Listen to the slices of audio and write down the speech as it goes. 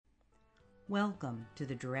Welcome to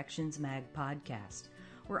the Directions Mag podcast.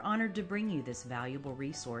 We're honored to bring you this valuable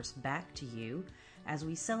resource back to you as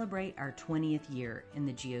we celebrate our 20th year in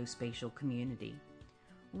the geospatial community.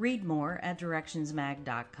 Read more at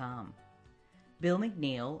directionsmag.com. Bill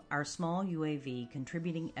McNeil, our small UAV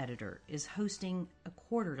contributing editor, is hosting a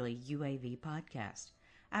quarterly UAV podcast.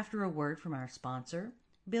 After a word from our sponsor,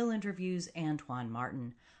 Bill interviews Antoine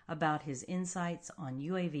Martin about his insights on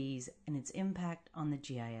UAVs and its impact on the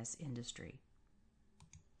GIS industry.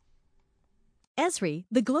 Esri,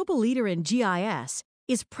 the global leader in GIS,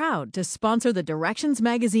 is proud to sponsor the Directions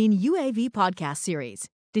Magazine UAV podcast series.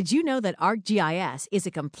 Did you know that ArcGIS is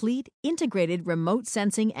a complete, integrated remote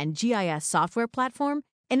sensing and GIS software platform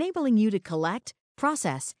enabling you to collect,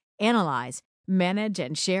 process, analyze, manage,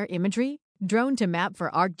 and share imagery? Drone to Map for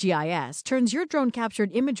ArcGIS turns your drone-captured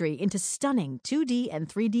imagery into stunning 2D and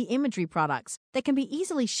 3D imagery products that can be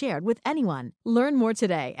easily shared with anyone. Learn more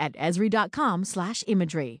today at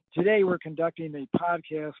esri.com/imagery. Today we're conducting a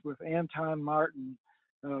podcast with Antoine Martin,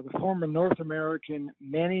 the former North American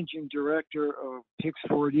Managing Director of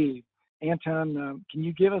Pix4D. Anton, can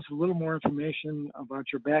you give us a little more information about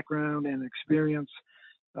your background and experience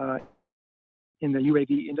in the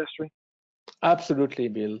UAV industry? Absolutely,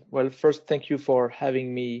 Bill. Well, first, thank you for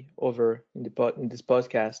having me over in this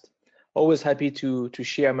podcast. Always happy to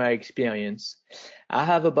share my experience. I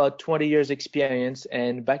have about 20 years experience,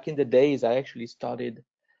 and back in the days, I actually started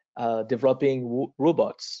developing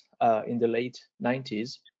robots in the late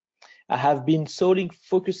 90s. I have been solely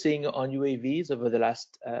focusing on UAVs over the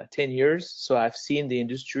last 10 years, so I've seen the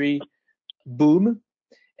industry boom,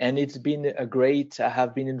 and it's been I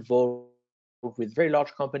have been involved with very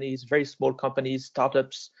large companies, very small companies,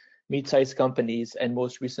 startups, mid-sized companies, and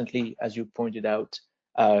most recently, as you pointed out,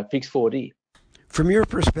 Pix4D. From your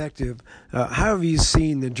perspective, how have you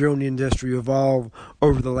seen the drone industry evolve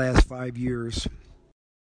over the last 5 years?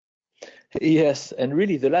 Yes, and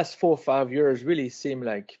really the last 4 or 5 years really seem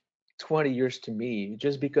like 20 years to me,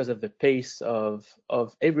 just because of the pace of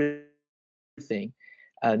everything,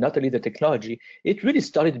 not only the technology. It really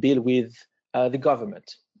started, Bill, with the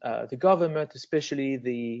government. The government, especially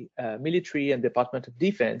the military and Department of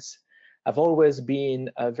Defense, have always been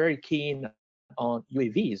very keen on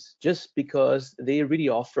UAVs, just because they really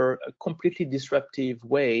offer a completely disruptive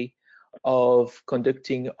way of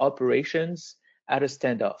conducting operations at a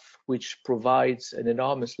standoff, which provides an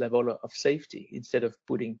enormous level of safety instead of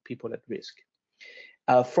putting people at risk.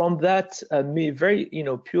 From that very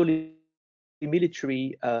purely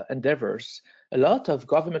military endeavors, a lot of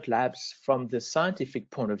government labs from the scientific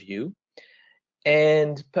point of view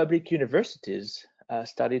and public universities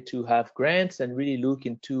started to have grants and really look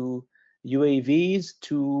into UAVs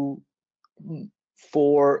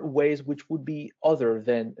for ways which would be other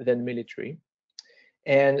than military.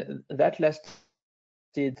 And that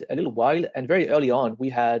lasted a little while, and very early on we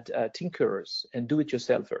had tinkerers and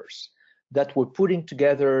do-it-yourselfers that were putting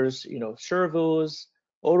together servos,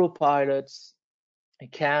 autopilots,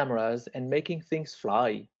 cameras, and making things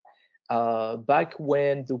fly. Back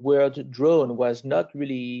when the word drone was not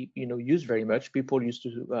really used very much, people used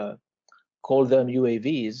to call them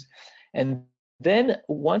UAVs. And then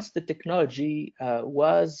once the technology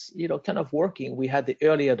was kind of working, we had the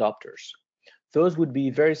early adopters. Those would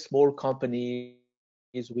be very small companies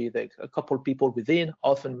with a couple people within,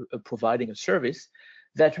 often providing a service,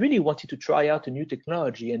 that really wanted to try out a new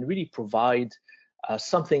technology and really provide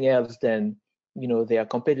something else than their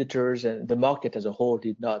competitors and the market as a whole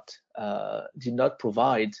did not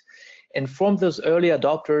provide. And from those early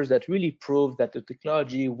adopters that really proved that the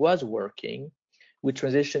technology was working, we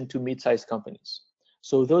transitioned to mid-sized companies.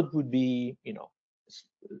 So those would be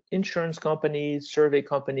insurance companies, survey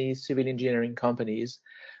companies, civil engineering companies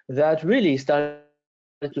that really started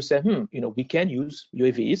to say, we can use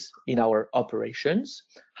UAVs in our operations.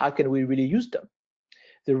 How can we really use them?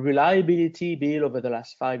 The reliability, Bill, over the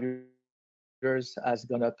last 5 years has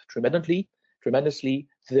gone up tremendously.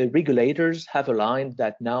 The regulators have aligned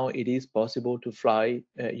that now it is possible to fly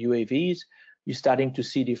UAVs. You're starting to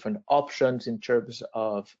see different options in terms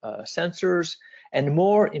of sensors, and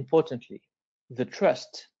more importantly, the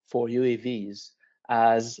trust for UAVs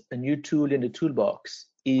as a new tool in the toolbox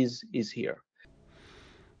is here.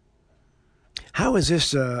 How has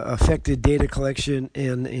this affected data collection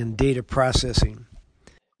and data processing?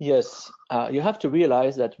 Yes, you have to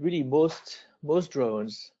realize that really most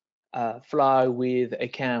drones fly with a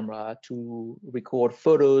camera to record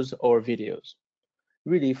photos or videos.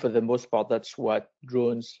 Really, for the most part, that's what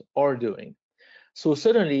drones are doing. So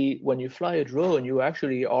suddenly, when you fly a drone, you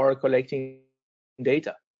actually are collecting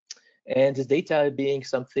data. And this data being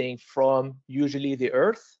something from usually the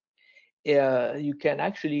Earth you can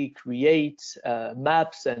actually create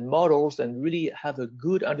maps and models and really have a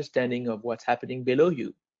good understanding of what's happening below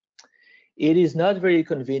you. It is not very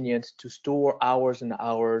convenient to store hours and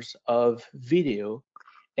hours of video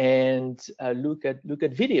and look at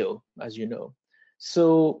video, as you know.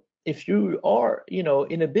 So if you are,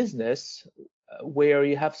 in a business where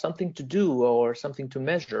you have something to do or something to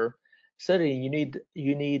measure, certainly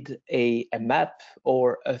you need a map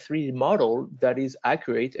or a 3D model that is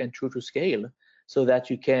accurate and true to scale, so that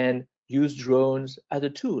you can use drones as a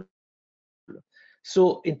tool.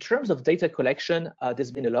 So in terms of data collection,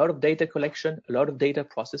 there's been a lot of data collection, a lot of data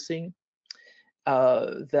processing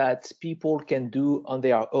that people can do on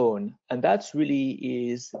their own. And that's really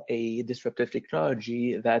is a disruptive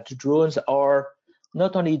technology, that drones are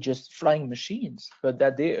not only just flying machines, but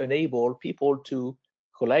that they enable people to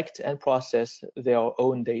collect and process their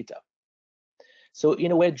own data. So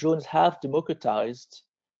in a way, drones have democratized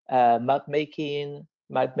map making,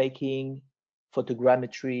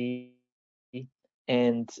 photogrammetry,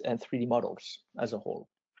 and 3D models as a whole.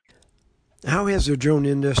 How has the drone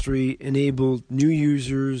industry enabled new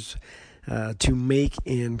users to make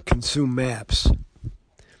and consume maps?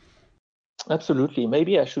 Absolutely.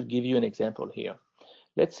 Maybe I should give you an example here.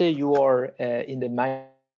 Let's say you are in the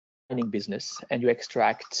mining business and you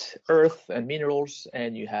extract earth and minerals,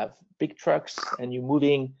 and you have big trucks and you're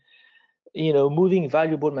moving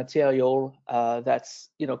valuable material that's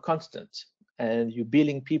constant, and you're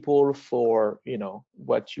billing people for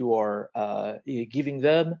what you are giving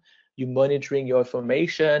them. You're monitoring your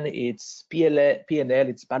information. It's P&L,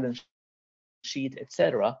 it's balance sheet,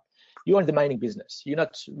 etc. You're in the mining business. You're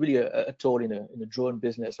not really at all in a drone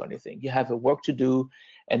business or anything. You have a work to do,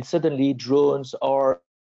 and suddenly drones are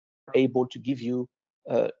able to give you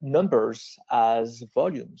numbers as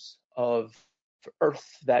volumes of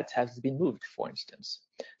earth that has been moved, for instance.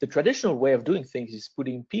 The traditional way of doing things is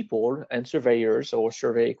putting people and surveyors or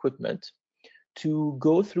survey equipment to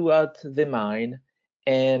go throughout the mine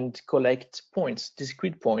and collect points,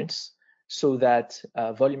 discrete points, so that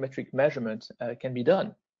volumetric measurement can be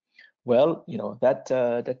done. Well,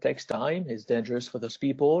 that takes time. It's dangerous for those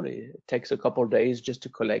people. It takes a couple of days just to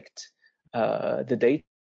collect the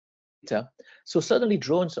data. So suddenly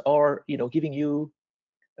drones are, giving you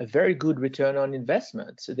a very good return on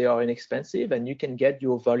investment. So they are inexpensive, and you can get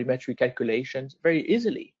your volumetric calculations very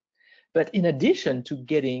easily. But in addition to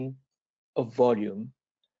getting a volume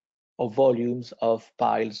or volumes of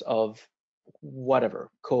piles of whatever,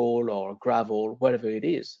 coal or gravel, whatever it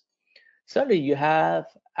is, suddenly you have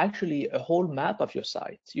actually a whole map of your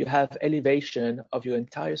site. You have elevation of your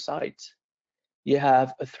entire site. You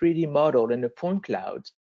have a 3D model and a point cloud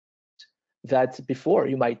that before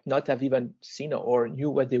you might not have even seen or knew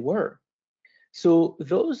what they were. So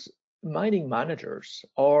those mining managers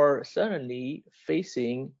are suddenly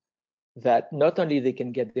facing that not only they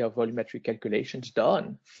can get their volumetric calculations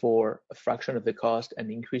done for a fraction of the cost and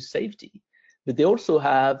increase safety, but they also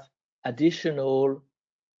have additional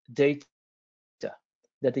data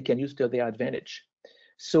that they can use to their advantage.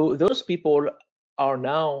 So those people are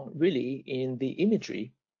now really in the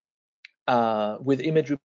imagery, with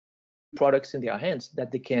imagery products in their hands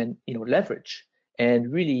that they can leverage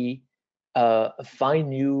and really find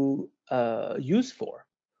new use for,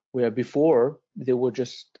 where before they were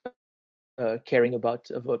just caring about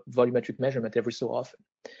volumetric measurement every so often.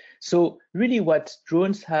 So really what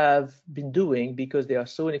drones have been doing, because they are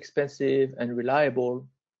so inexpensive and reliable,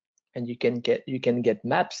 and you can get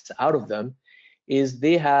maps out of them, is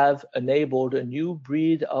they have enabled a new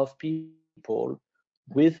breed of people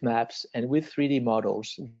with maps and with 3D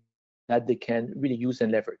models that they can really use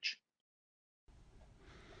and leverage.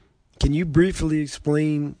 Can you briefly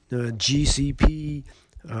explain GCP,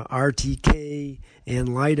 RTK,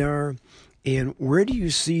 and LiDAR, and where do you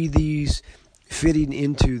see these fitting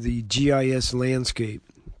into the GIS landscape?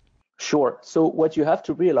 Sure. So what you have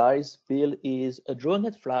to realize, Bill, is a drone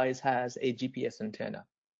that flies has a GPS antenna.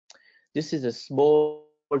 This is a small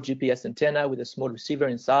GPS antenna with a small receiver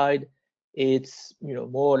inside. It's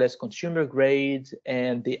more or less consumer grade,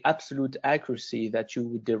 and the absolute accuracy that you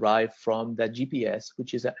would derive from that GPS,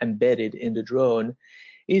 which is embedded in the drone,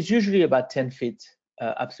 is usually about 10 feet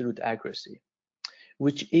absolute accuracy,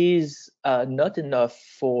 which is not enough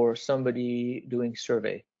for somebody doing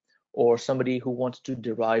survey or somebody who wants to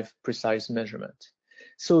derive precise measurement.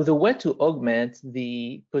 So the way to augment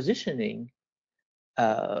the positioning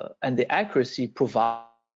and the accuracy provided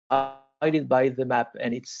by the map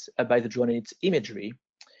and by the drone and its imagery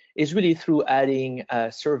is really through adding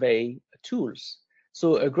survey tools.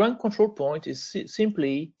 So a ground control point is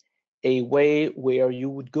simply a way where you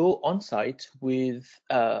would go on site with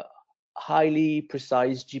highly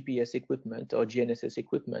precise GPS equipment or GNSS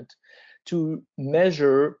equipment to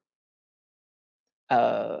measure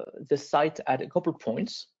the site at a couple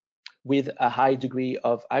points with a high degree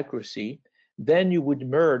of accuracy. Then you would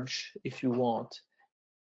merge, if you want,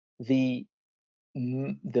 the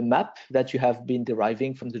map that you have been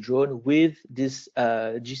deriving from the drone with this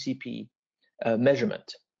GCP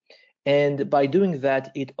measurement. And by doing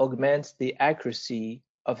that, it augments the accuracy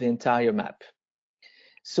of the entire map.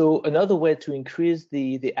 So another way to increase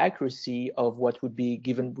the accuracy of what would be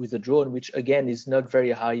given with the drone, which again is not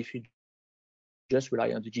very high if you just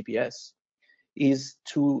rely on the GPS, is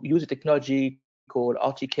to use a technology called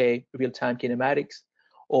RTK, real-time kinematics,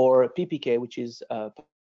 or PPK, which is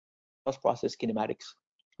post-process kinematics,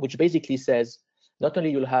 which basically says not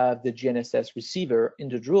only you'll have the GNSS receiver in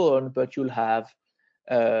the drone, but you'll have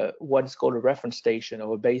what is called a reference station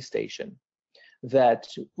or a base station that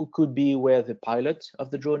could be where the pilot of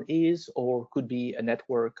the drone is, or could be a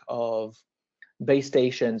network of base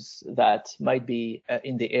stations that might be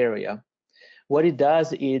in the area. What it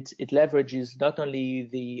does, it leverages not only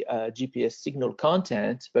the GPS signal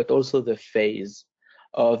content, but also the phase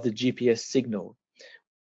of the GPS signal.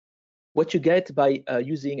 What you get by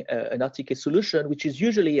using an RTK solution, which is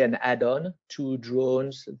usually an add-on to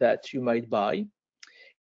drones that you might buy,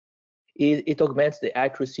 it augments the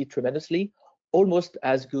accuracy tremendously, almost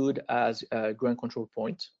as good as a ground control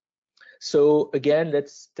point. So again,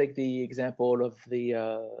 let's take the example of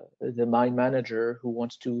the mine manager who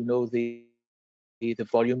wants to know the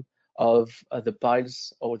volume of the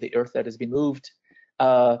piles or the earth that has been moved.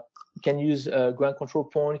 Can use ground control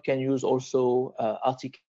point, can use also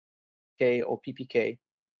RTK or PPK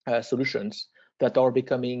solutions that are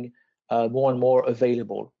becoming more and more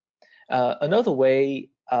available. Another way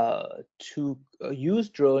to use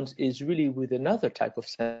drones is really with another type of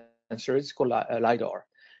sensor. It's called LiDAR.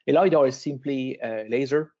 A LiDAR is simply a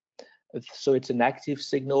laser. So it's an active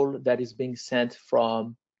signal that is being sent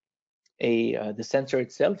from the sensor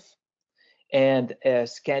itself and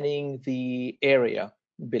scanning the area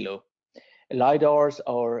below. LiDARs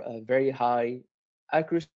are very high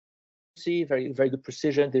accuracy, very good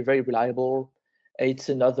precision. They're very reliable. It's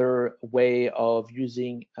another way of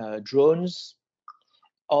using drones.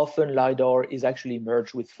 Often LiDAR is actually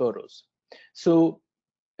merged with photos. So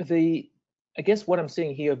I guess what I'm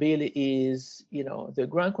saying here, Bill, is the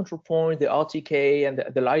ground control point, the RTK, and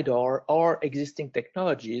the LiDAR are existing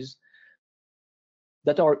technologies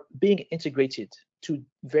that are being integrated to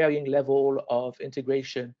varying level of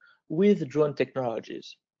integration with drone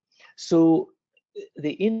technologies. So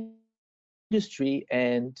the industry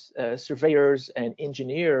and surveyors and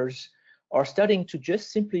engineers are starting to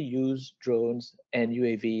just simply use drones and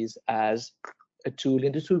UAVs as a tool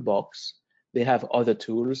in the toolbox. They have other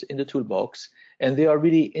tools in the toolbox, and they are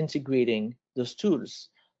really integrating those tools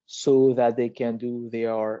so that they can do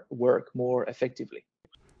their work more effectively.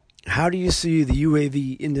 How do you see the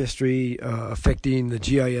UAV industry affecting the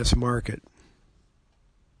GIS market?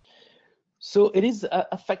 So it is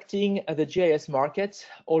affecting the GIS market,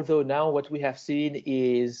 although now what we have seen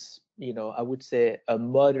is, I would say a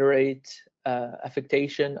moderate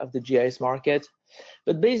affectation of the GIS market.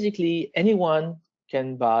 But basically, anyone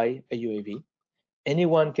can buy a UAV,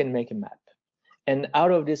 anyone can make a map. And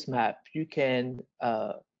out of this map, you can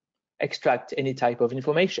extract any type of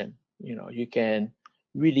information. You can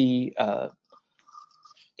really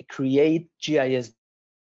create GIS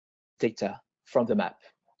data from the map.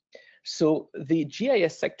 So the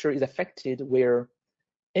GIS sector is affected where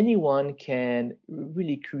anyone can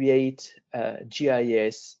really create a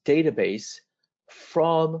GIS database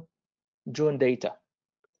from drone data.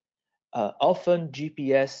 Often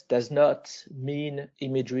GPS does not mean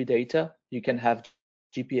imagery data. You can have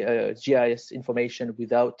GIS information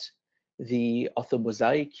without the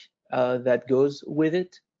orthomosaic that goes with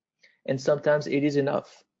it. And sometimes it is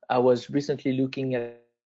enough. I was recently looking at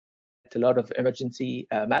a lot of emergency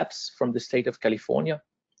maps from the state of California.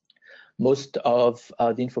 Most of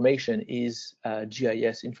the information is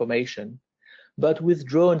GIS information, but with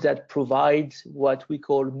drones that provide what we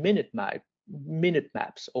call minute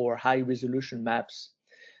maps or high resolution maps,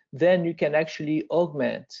 then you can actually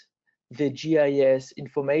augment the GIS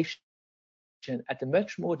information at a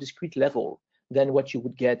much more discrete level than what you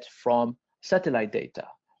would get from satellite data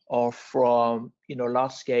or from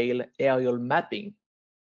large scale aerial mapping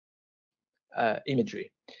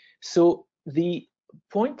imagery. So the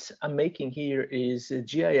point I'm making here is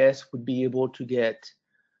GIS would be able to get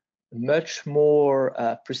much more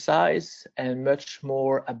precise and much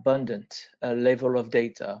more abundant level of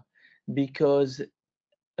data, because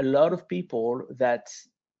a lot of people that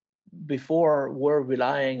before were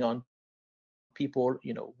relying on people,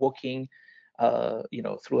 walking,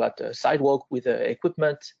 throughout the sidewalk with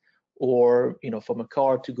equipment, or, from a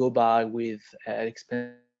car to go by with an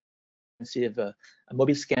expensive a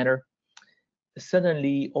mobile scanner.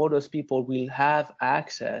 Suddenly, all those people will have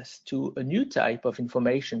access to a new type of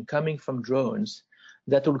information coming from drones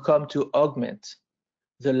that will come to augment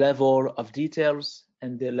the level of details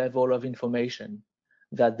and the level of information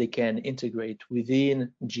that they can integrate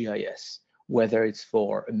within GIS, whether it's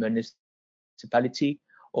for a municipality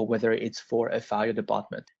or whether it's for a fire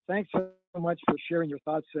department. Thanks so much for sharing your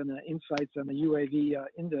thoughts and insights on the UAV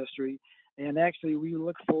industry. And actually, we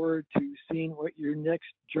look forward to seeing what your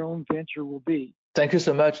next drone venture will be. Thank you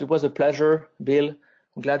so much. It was a pleasure, Bill.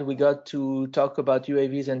 I'm glad we got to talk about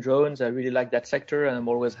UAVs and drones. I really like that sector, and I'm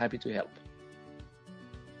always happy to help.